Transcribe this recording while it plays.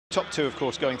Top two, of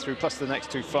course, going through, plus the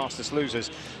next two fastest losers.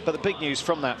 But the big news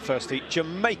from that first heat,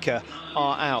 Jamaica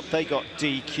are out. They got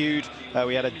DQ'd.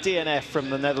 We had a DNF from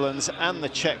the Netherlands and the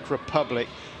Czech Republic.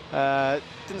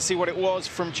 Didn't see what it was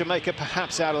from Jamaica,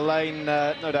 perhaps out of lane.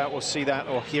 No doubt we'll see that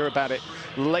or hear about it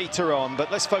later on.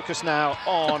 But let's focus now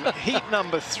on heat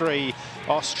number 3.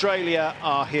 Australia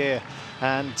are here.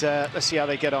 And let's see how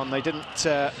they get on. They didn't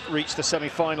reach the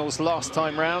semi-finals last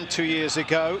time round, 2 years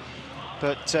ago.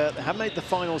 But they have made the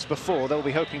finals before. They'll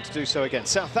be hoping to do so again.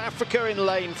 South Africa in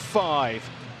lane 5.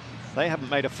 They haven't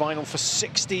made a final for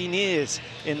 16 years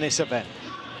in this event.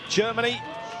 Germany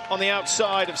on the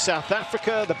outside of South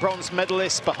Africa, the bronze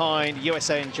medalists behind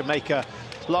USA and Jamaica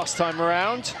last time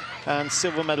around, and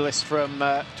silver medalists from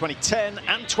 2010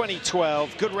 and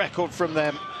 2012. Good record from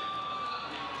them.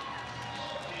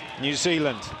 New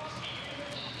Zealand.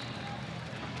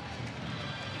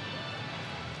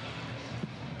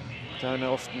 Don't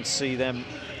often see them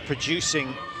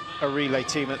producing a relay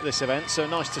team at this event, so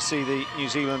nice to see the New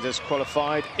Zealanders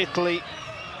qualified. Italy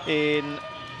in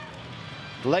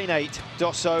lane 8,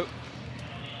 Dosso,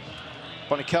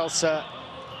 Bonicalza,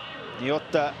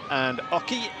 Nyotta and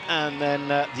Oki, and then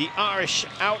the Irish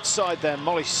outside there,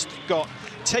 Molly Scott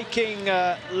taking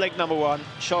leg number 1.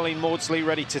 Charlene Maudsley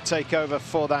ready to take over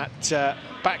for that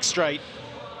back straight,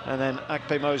 and then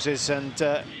Akpe Moses and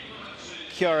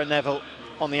Ciara Neville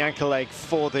on the ankle leg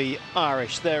for the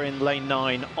Irish. They're in lane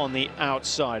 9 on the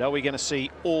outside. Are we going to see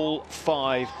all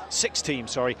 6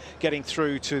 teams, getting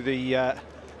through to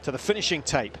the finishing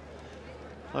tape?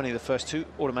 Only the first 2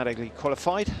 automatically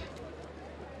qualified.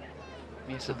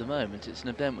 Yes, at the moment it's an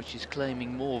event which is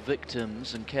claiming more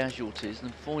victims and casualties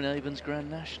than Foyne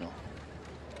Grand National.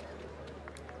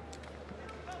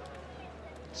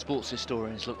 Sports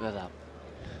historians, look that up.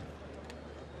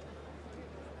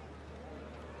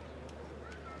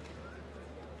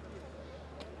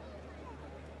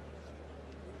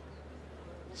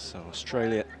 So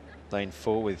Australia, lane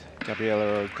 4 with Gabriella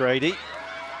O'Grady.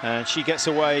 And she gets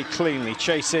away cleanly,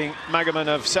 chasing Magaman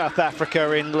of South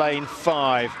Africa in lane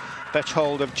 5.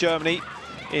 Betchhold of Germany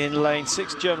in lane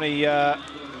 6. Germany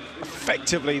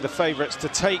effectively the favourites to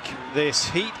take this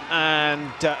heat. And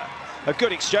a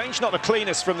good exchange, not the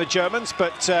cleanest from the Germans,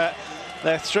 but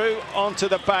they're through onto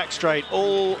the back straight.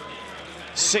 All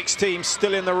 6 teams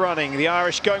still in the running. The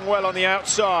Irish going well on the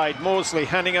outside. Maudsley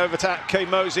handing over to Akpe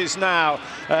Moses now,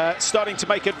 starting to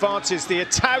make advances. The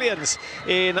Italians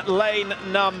in lane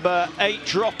number 8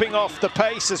 dropping off the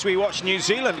pace as we watch New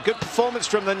Zealand. Good performance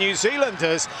from the New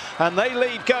Zealanders, and they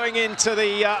lead going into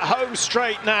the home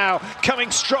straight now.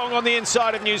 Coming strong on the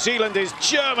inside of New Zealand is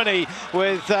Germany,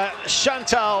 with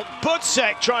Chantal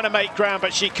Butzek trying to make ground,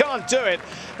 but she can't do it.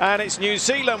 And it's New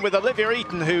Zealand with Olivia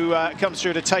Eaton who comes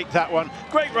through to take that one.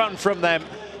 Great run from them.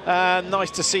 Nice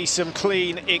to see some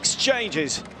clean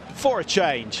exchanges for a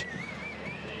change.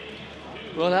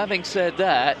 Well, having said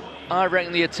that, I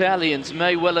reckon the Italians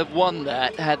may well have won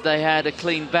that had they had a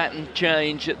clean baton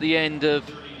change at the end of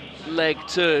leg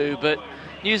 2. But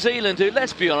New Zealand, who,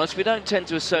 let's be honest, we don't tend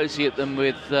to associate them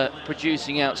with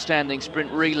producing outstanding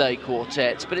sprint relay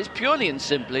quartets, but it's purely and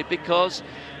simply because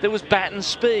there was baton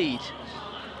speed.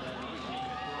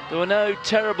 There were no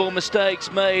terrible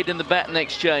mistakes made in the baton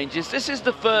exchanges. This is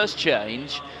the first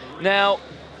change. Now,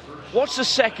 what's the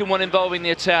second one involving the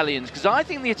Italians? Because I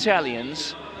think the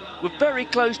Italians were very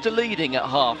close to leading at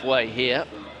halfway here.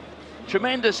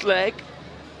 Tremendous leg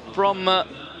from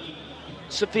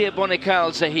Sofia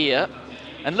Bonicalza here.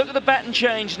 And look at the baton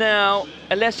change now.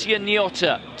 Alessia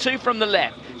Nyotta, 2 from the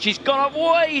left. She's gone up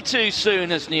way too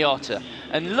soon as Nyotta.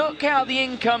 And look how the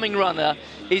incoming runner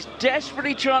is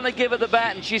desperately trying to give her the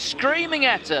baton. She's screaming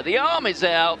at her. The arm is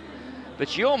out, but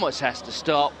she almost has to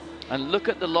stop. And look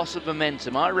at the loss of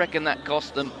momentum. I reckon that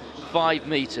cost them 5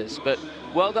 metres. But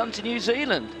well done to New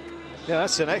Zealand. Yeah,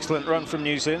 that's an excellent run from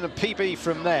New Zealand. A PB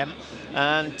from them.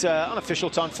 And unofficial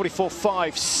time,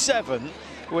 44.57,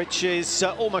 which is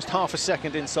almost half a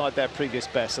second inside their previous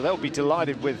best. So they'll be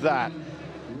delighted with that.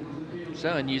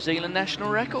 So a New Zealand national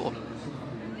record.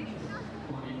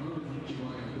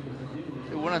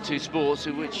 1 or 2 sports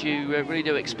in which you really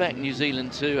do expect New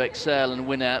Zealand to excel and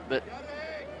win at, but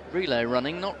relay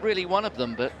running, not really one of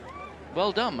them, but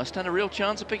well done. Must stand a real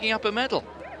chance of picking up a medal.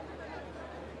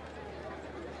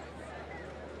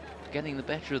 Getting the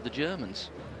better of the Germans.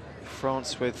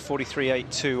 France with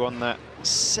 43.82 on that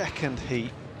second heat,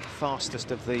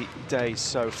 fastest of the day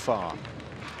so far.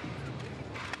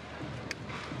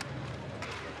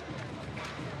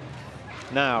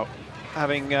 Now,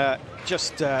 having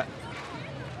just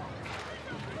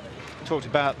talked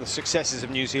about the successes of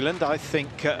New Zealand, I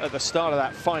think at the start of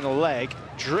that final leg,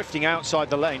 drifting outside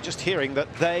the lane, just hearing that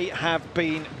they have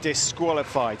been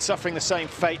disqualified, suffering the same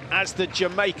fate as the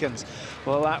Jamaicans.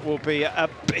 Well, that will be a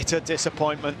bitter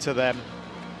disappointment to them.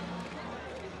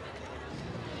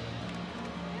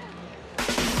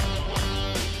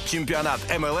 Чемпионат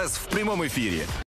МЛС в прямом эфире.